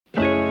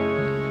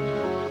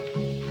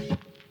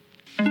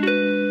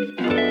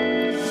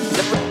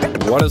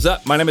What is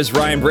up? My name is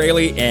Ryan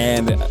Braley,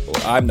 and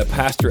I'm the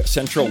pastor at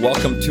Central.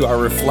 Welcome to our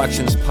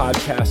Reflections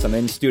podcast. I'm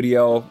in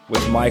studio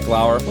with Mike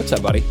Lauer. What's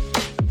up, buddy?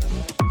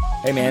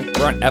 Hey, man,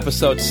 we're on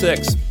episode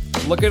 6.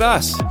 Look at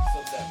us.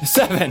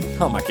 7.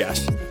 Oh, my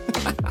gosh.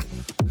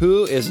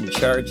 Who is in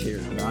charge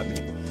here? Not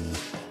me.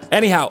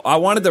 Anyhow, I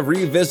wanted to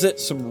revisit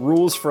some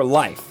rules for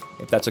life,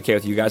 if that's okay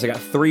with you guys. I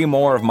got 3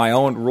 more of my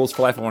own rules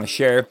for life I want to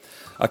share.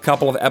 A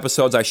couple of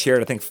episodes I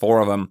shared, I think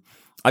 4 of them.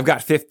 I've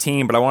got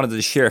 15, but I wanted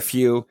to share a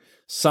few.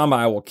 Some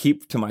I will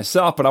keep to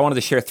myself, but I wanted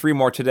to share 3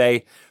 more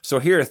today. So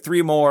here are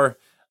 3 more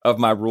of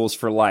my rules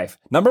for life.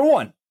 Number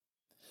 1,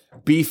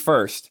 be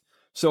first.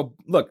 So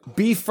look,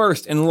 be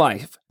first in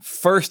life.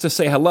 First to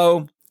say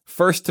hello,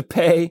 first to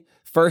pay,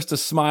 first to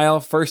smile,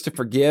 first to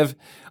forgive.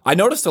 I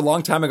noticed a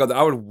long time ago that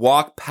I would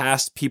walk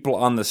past people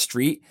on the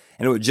street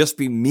and it would just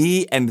be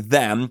me and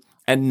them,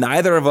 and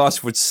neither of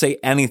us would say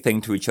anything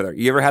to each other.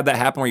 You ever had that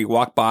happen where you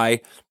walk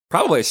by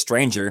probably a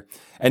stranger,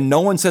 and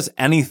no one says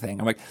anything?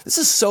 I'm like, this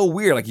is so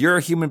weird. Like, you're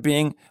a human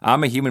being,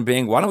 I'm a human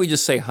being. Why don't we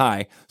just say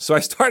hi? So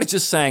I started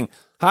just saying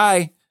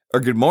hi,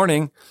 or good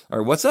morning,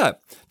 or what's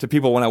up to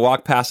people when I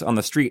walk past on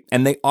the street.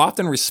 And they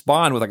often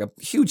respond with like a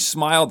huge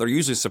smile. They're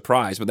usually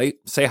surprised, but they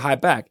say hi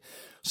back.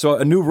 So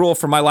a new rule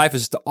for my life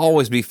is to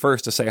always be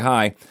first to say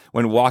hi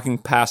when walking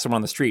past someone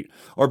on the street,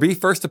 or be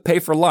first to pay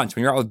for lunch.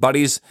 When you're out with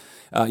buddies,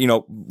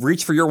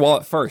 reach for your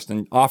wallet first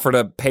and offer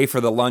to pay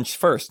for the lunch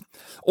first.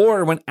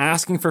 Or when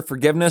asking for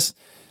forgiveness,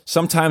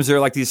 sometimes there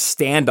are like these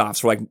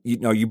standoffs where, like,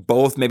 you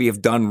both maybe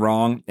have done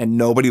wrong and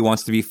nobody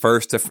wants to be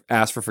first to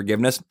ask for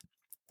forgiveness.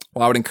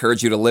 Well, I would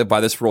encourage you to live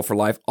by this rule for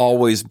life.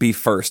 Always be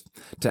first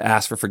to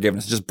ask for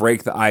forgiveness. Just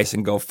break the ice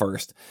and go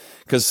first.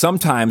 Because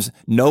sometimes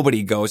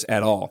nobody goes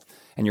at all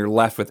and you're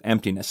left with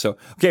emptiness. So,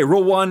 okay,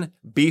 rule 1,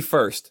 be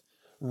first.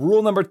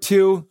 Rule number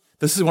 2,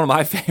 this is one of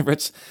my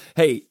favorites.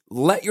 Hey,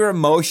 let your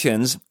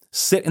emotions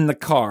sit in the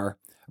car,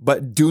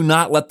 but do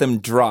not let them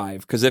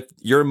drive. Because if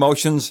your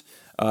emotions,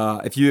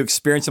 if you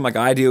experience them like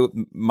I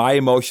do, my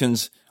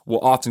emotions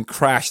will often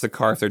crash the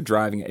car if they're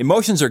driving it.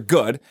 Emotions are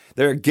good.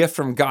 They're a gift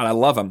from God. I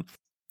love them.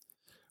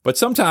 But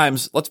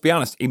sometimes, let's be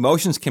honest,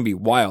 emotions can be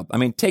wild. I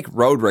mean, take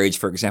road rage,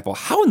 for example.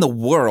 How in the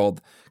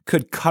world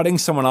could cutting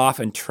someone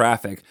off in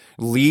traffic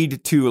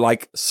lead to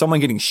like someone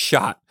getting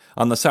shot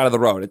on the side of the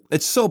road?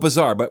 It's so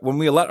bizarre. But when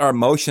we let our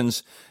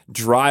emotions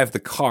drive the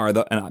car,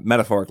 and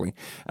metaphorically,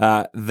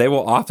 they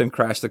will often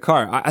crash the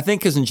car. I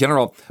think because in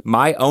general,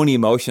 my own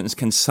emotions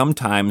can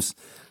sometimes,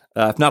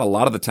 if not a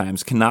lot of the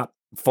times, cannot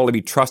fully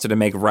be trusted to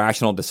make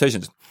rational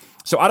decisions.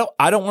 So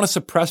I don't want to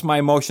suppress my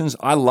emotions.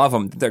 I love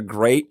them. They're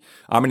great.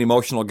 I'm an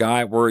emotional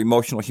guy. We're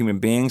emotional human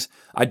beings.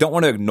 I don't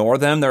want to ignore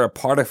them. They're a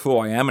part of who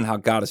I am and how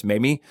God has made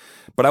me.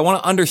 But I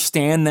want to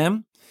understand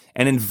them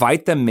and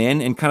invite them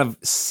in and kind of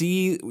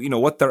see,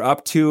 what they're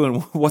up to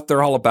and what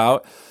they're all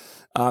about.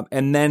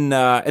 And then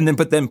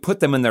put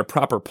them in their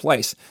proper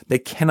place. They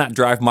cannot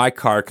drive my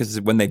car,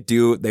 because when they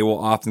do, they will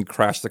often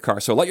crash the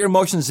car. So let your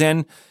emotions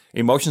in.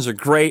 Emotions are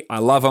great. I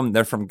love them.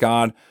 They're from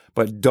God,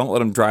 but don't let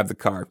them drive the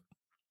car.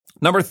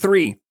 Number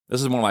 3, this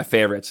is one of my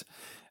favorites.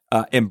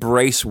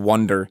 Embrace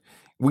wonder.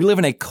 We live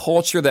in a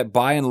culture that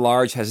by and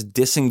large has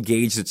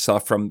disengaged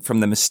itself from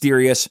the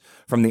mysterious,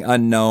 from the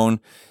unknown,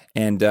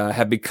 and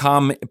have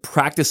become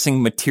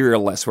practicing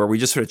materialists, where we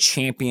just sort of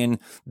champion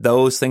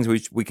those things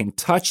which we can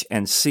touch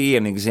and see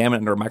and examine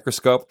under a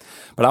microscope.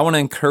 But I want to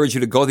encourage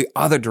you to go the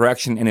other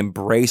direction and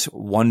embrace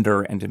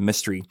wonder and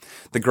mystery.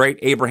 The great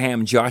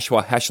Abraham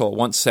Joshua Heschel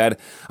once said,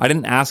 "I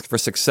didn't ask for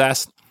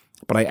success,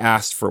 but I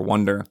asked for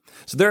wonder."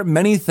 So there are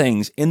many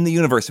things in the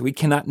universe that we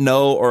cannot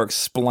know or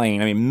explain.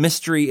 I mean,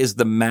 mystery is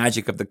the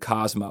magic of the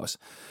cosmos.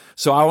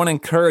 So I want to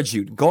encourage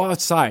you to go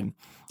outside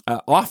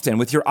often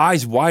with your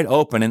eyes wide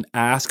open and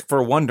ask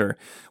for wonder.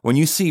 When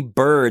you see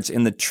birds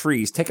in the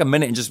trees, take a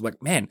minute and just look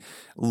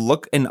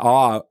in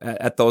awe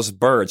at those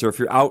birds. Or if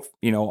you're out,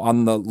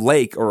 on the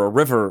lake or a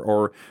river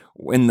or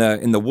in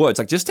the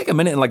woods, just take a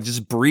minute and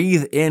just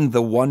breathe in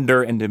the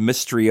wonder and the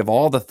mystery of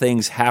all the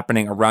things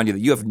happening around you that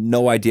you have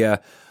no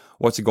idea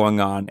what's going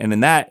on. And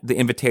in that, the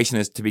invitation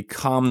is to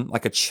become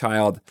like a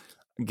child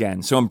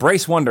again. So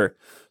embrace wonder.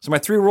 So my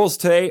 3 rules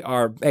today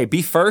are, hey,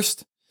 be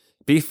first.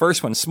 Be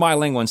first when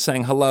smiling, when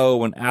saying hello,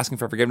 when asking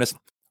for forgiveness.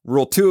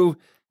 Rule 2,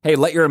 hey,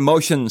 let your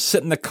emotions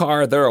sit in the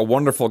car. They're a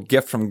wonderful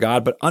gift from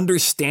God, but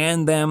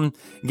understand them,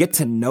 get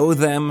to know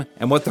them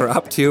and what they're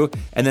up to,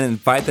 and then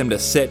invite them to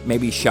sit,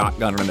 maybe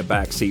shotgun or in the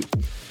back seat.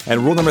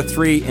 And rule number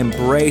 3,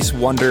 embrace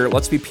wonder.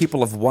 Let's be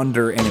people of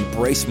wonder and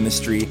embrace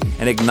mystery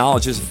and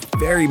acknowledge there's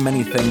very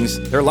many things.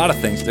 There are a lot of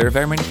things. There are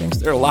very many things.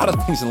 There are a lot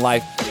of things in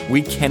life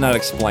we cannot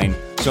explain.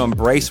 So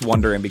embrace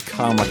wonder and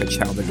become like a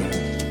child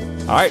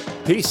again. All right,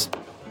 peace.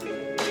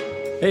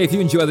 Hey, if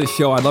you enjoy this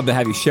show, I'd love to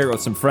have you share it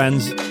with some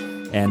friends.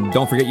 And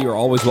don't forget, you are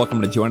always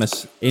welcome to join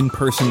us in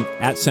person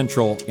at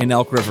Central in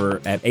Elk River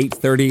at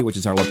 8:30, which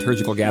is our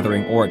liturgical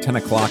gathering, or at 10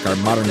 o'clock, our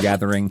modern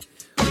gathering.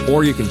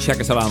 Or you can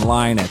check us out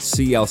online at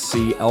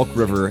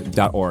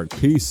clcelkriver.org.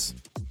 Peace.